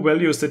blue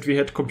values that we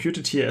had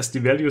computed here as the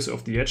values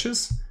of the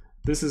edges,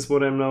 this is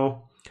what I'm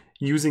now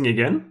using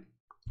again.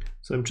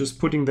 So I'm just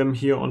putting them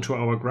here onto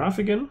our graph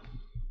again.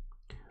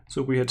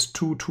 So we had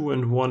 2, 2,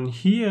 and 1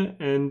 here,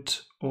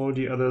 and all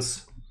the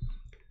others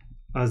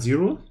are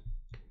 0.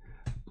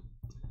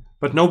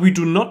 But now we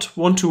do not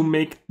want to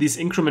make these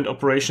increment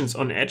operations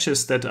on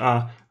edges that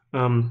are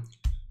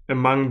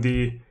among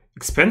the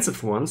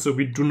expensive ones. So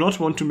we do not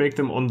want to make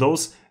them on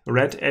those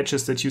red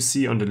edges that you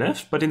see on the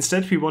left, but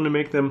instead we want to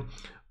make them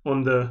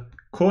on the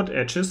chord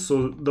edges,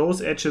 so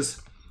those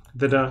edges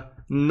that are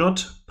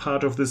not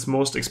part of this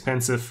most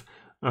expensive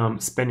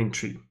spanning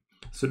tree.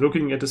 So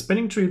looking at the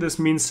spanning tree, this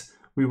means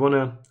we want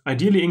to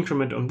ideally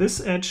increment on this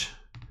edge,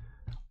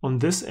 on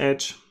this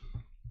edge,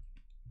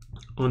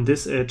 on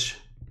this edge,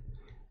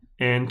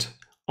 and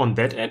on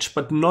that edge,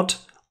 but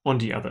not on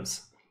the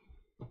others.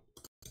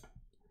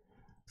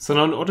 So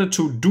now in order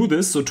to do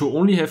this, so to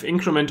only have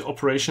increment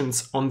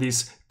operations on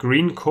these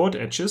green chord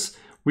edges,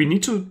 we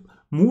need to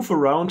move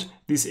around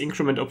these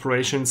increment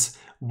operations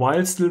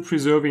while still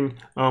preserving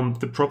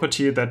the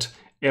property that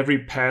every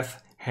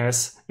path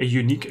has a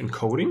unique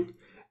encoding.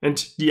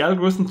 And the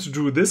algorithm to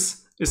do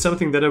this is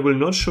something that I will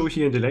not show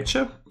here in the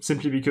lecture,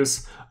 simply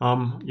because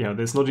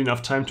there's not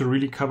enough time to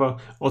really cover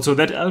also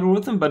that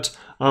algorithm, but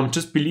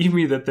just believe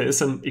me that there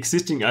is an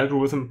existing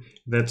algorithm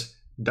that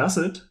does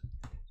it.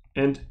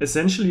 And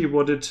essentially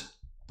what it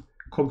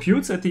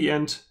computes at the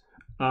end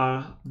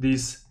are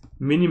these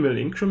minimal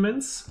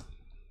increments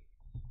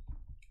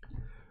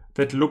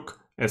that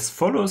look as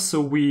follows. So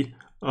we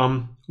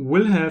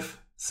will have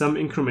some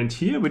increment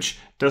here, which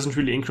doesn't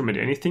really increment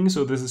anything.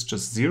 So this is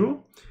just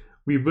 0.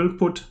 We will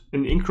put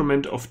an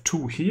increment of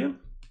 2 here,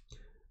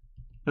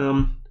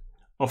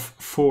 of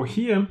 4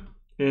 here,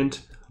 and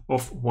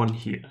of 1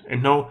 here.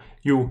 And now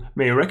you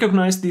may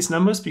recognize these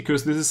numbers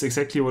because this is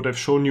exactly what I've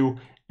shown you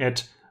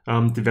at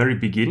the very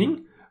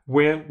beginning,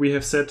 where we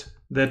have said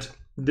that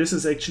this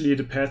is actually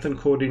the path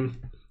encoding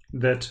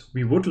that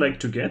we would like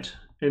to get,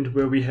 and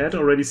where we had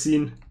already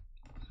seen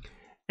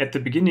at the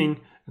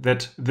beginning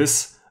that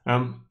this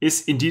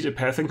is indeed a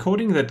path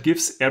encoding that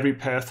gives every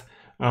path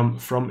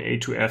from A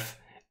to F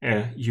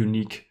a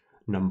unique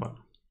number.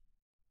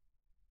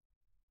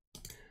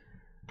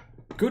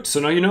 Good,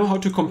 so now you know how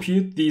to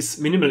compute these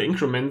minimal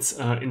increments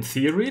in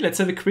theory. Let's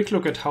have a quick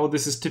look at how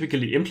this is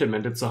typically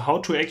implemented. So how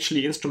to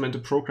actually instrument a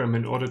program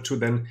in order to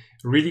then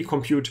really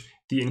compute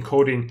the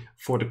encoding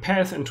for the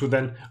path and to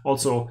then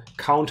also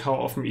count how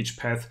often each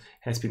path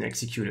has been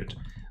executed.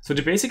 So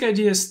the basic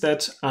idea is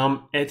that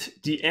at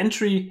the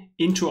entry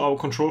into our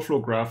control flow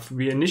graph,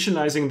 we're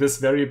initializing this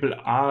variable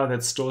r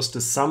that stores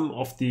the sum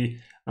of the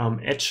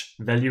edge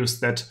values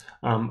that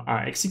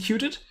are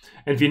executed.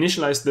 And we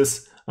initialize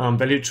this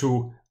value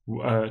to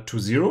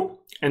 0,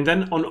 and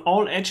then on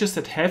all edges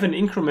that have an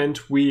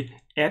increment we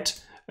add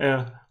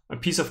a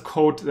piece of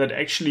code that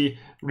actually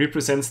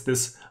represents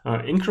this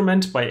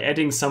increment by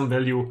adding some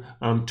value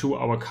to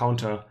our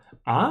counter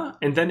r,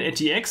 and then at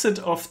the exit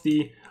of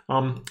the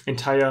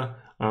entire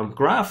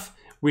graph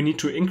we need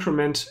to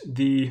increment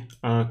the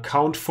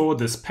count for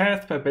this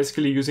path by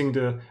basically using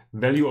the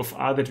value of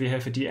r that we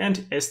have at the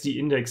end as the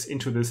index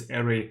into this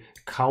array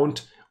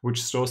count,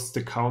 which stores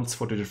the counts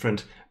for the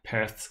different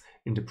paths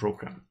in the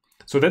program.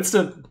 So that's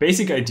the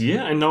basic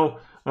idea. And now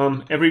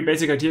every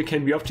basic idea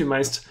can be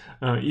optimized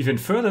even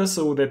further.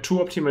 So there are two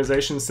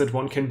optimizations that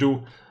one can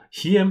do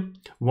here.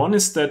 One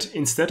is that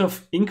instead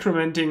of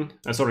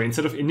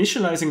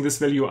initializing this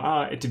value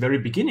r at the very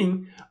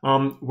beginning,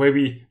 where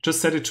we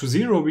just set it to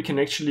 0, we can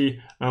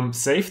actually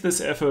save this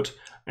effort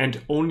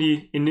and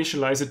only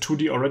initialize it to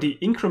the already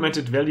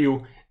incremented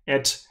value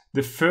at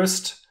the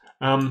first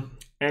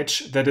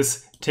edge that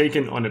is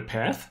taken on a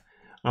path.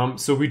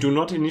 So we do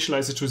not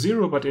initialize it to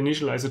 0, but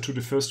initialize it to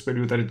the first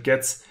value that it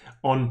gets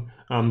on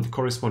the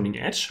corresponding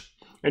edge.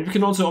 And we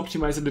can also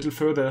optimize a little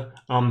further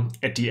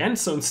at the end.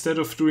 So instead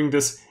of doing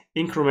this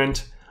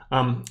increment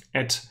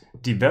at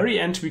the very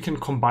end, we can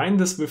combine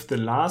this with the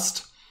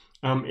last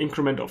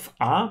increment of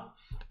r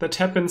that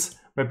happens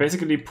by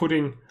basically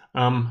putting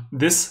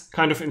this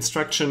kind of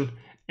instruction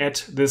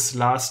at this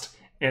last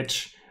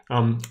edge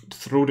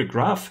through the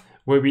graph,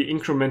 where we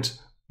increment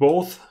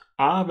both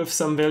r with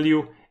some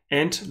value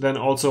and then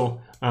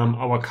also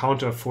our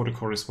counter for the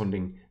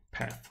corresponding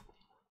path.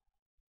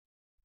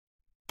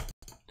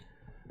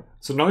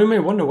 So now you may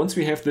wonder, once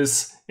we have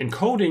this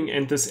encoding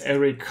and this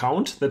array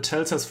count that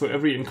tells us for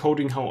every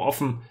encoding how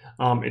often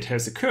it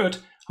has occurred,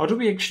 how do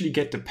we actually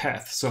get the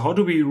path? So how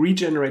do we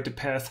regenerate the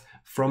path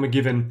from a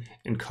given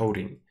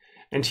encoding?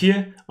 And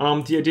here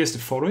the idea is the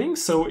following.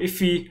 So if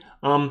we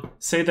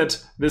say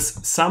that this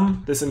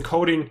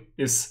encoding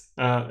is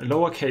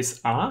lowercase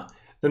r,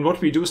 then what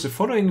we do is the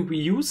following. We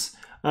use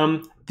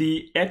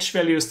the edge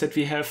values that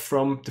we have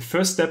from the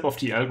first step of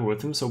the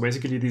algorithm, so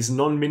basically these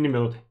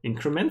non-minimal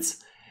increments.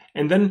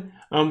 And then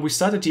we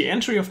start at the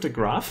entry of the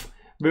graph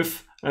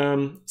with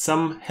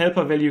some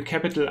helper value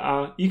capital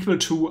R equal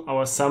to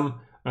our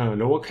sum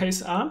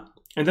lowercase r.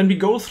 And then we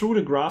go through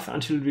the graph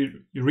until we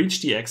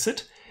reach the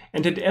exit.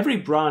 And at every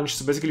branch,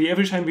 so basically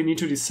every time we need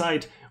to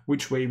decide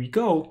which way we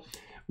go,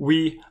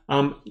 we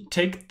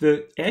take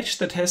the edge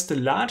that has the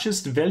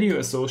largest value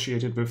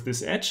associated with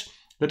this edge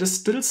that is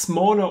still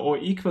smaller or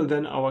equal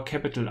than our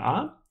capital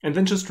R, and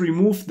then just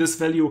remove this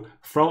value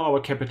from our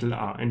capital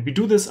R. And we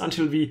do this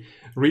until we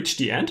reach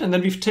the end, and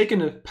then we've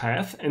taken a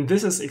path, and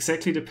this is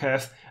exactly the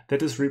path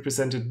that is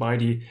represented by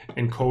the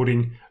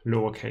encoding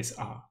lowercase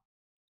r.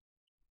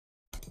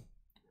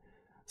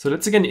 So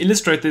let's again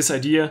illustrate this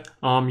idea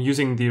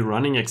using the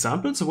running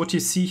example. So what you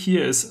see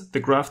here is the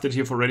graph that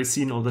you've already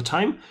seen all the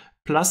time,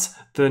 plus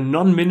the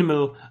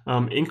non-minimal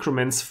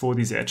increments for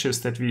these edges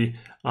that we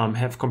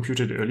have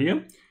computed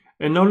earlier.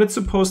 And now let's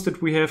suppose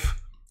that we have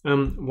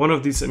one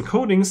of these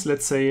encodings,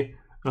 let's say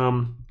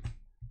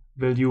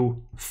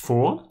value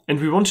 4, and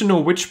we want to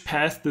know which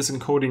path this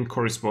encoding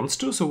corresponds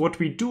to. So what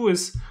we do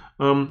is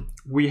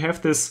we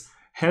have this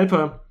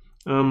helper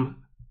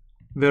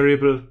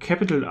variable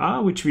capital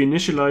R, which we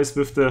initialize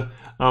with the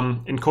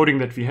encoding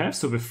that we have,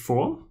 so with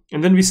 4.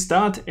 And then we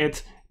start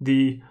at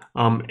the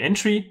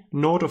entry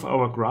node of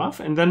our graph.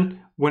 And then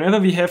whenever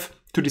we have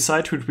to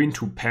decide between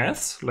two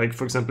paths, like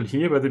for example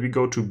here, whether we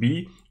go to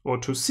B or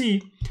to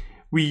C,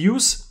 we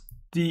use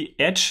the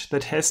edge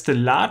that has the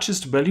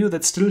largest value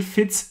that still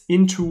fits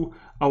into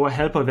our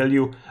helper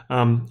value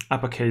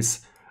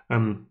uppercase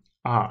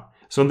R.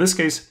 So in this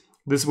case,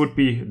 this would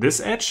be this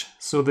edge.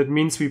 So that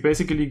means we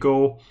basically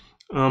go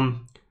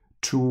from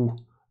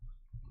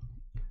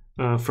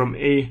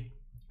A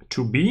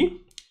to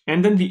B,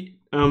 and then we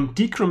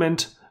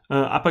decrement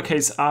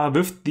uppercase R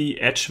with the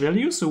edge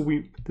value. So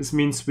this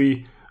means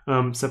we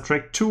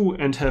subtract 2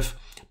 and have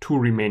 2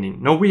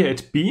 remaining. Now we are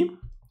at B,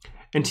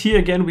 and here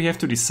again we have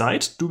to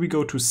decide, do we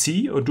go to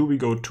C or do we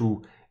go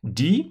to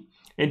D?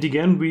 And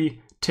again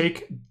we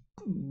take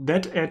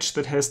that edge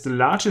that has the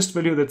largest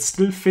value that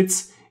still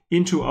fits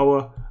into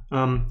our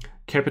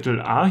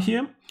capital R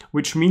here,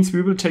 which means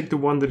we will take the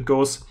one that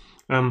goes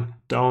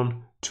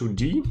down to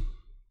D,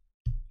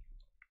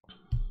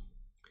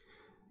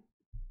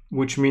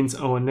 which means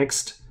our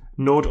next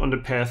node on the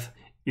path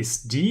is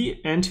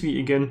D, and we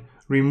again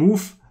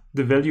remove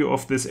the value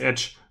of this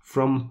edge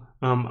from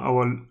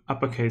our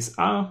uppercase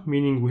R,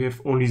 meaning we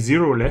have only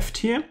 0 left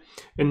here.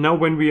 And now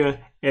when we are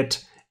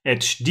at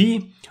edge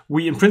D,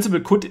 we in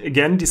principle could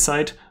again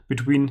decide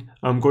between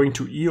going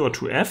to E or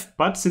to F,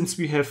 but since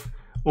we have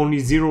only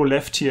 0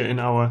 left here in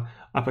our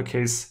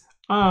uppercase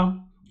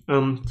R,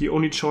 the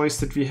only choice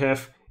that we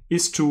have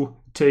is to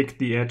take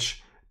the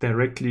edge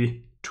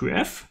directly to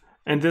F,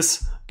 and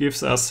this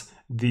gives us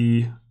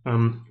the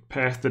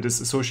path that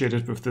is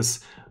associated with this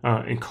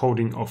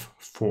encoding of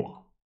 4.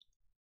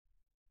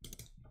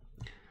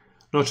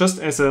 Now, just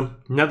as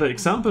another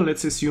example,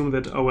 let's assume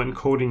that our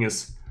encoding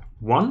is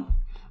 1.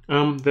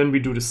 Then we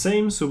do the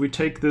same. So we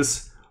take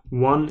this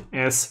 1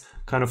 as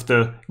kind of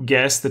the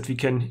gas that we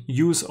can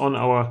use on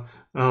our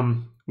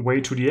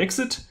way to the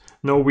exit.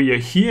 Now we are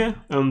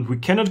here. We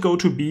cannot go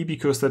to B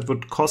because that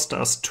would cost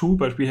us 2,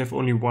 but we have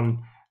only 1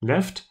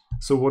 left.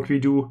 So what we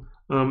do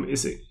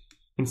is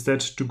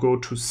instead to go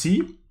to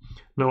C.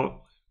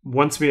 Now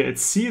once we're at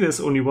C, there's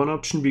only one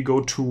option. We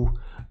go to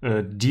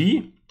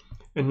D.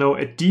 And now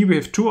at D, we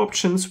have two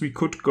options. We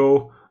could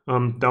go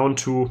down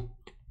to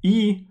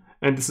E,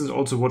 and this is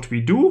also what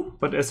we do.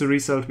 But as a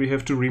result, we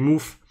have to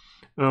remove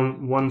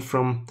one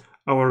from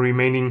our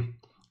remaining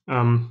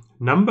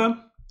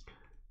number.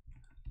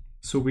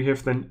 So we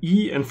have then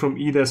E, and from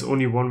E, there's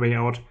only one way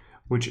out,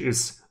 which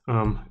is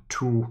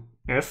to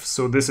F.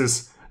 So this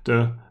is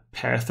the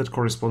path that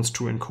corresponds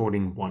to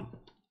encoding 1.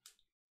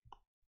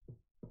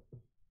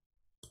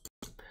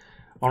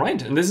 All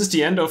right, and this is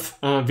the end of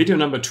video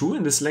number 2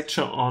 in this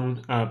lecture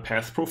on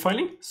path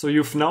profiling. So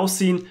you've now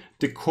seen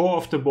the core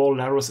of the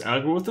Ball-Larros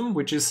algorithm,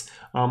 which is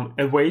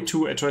a way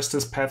to address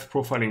this path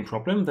profiling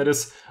problem that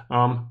is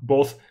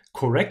both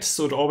correct,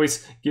 so it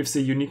always gives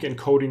a unique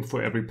encoding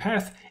for every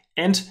path,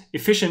 and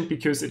efficient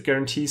because it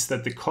guarantees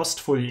that the cost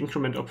for the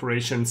increment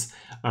operations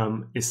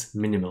is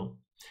minimal.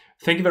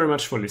 Thank you very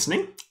much for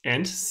listening,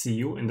 and see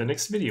you in the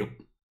next video.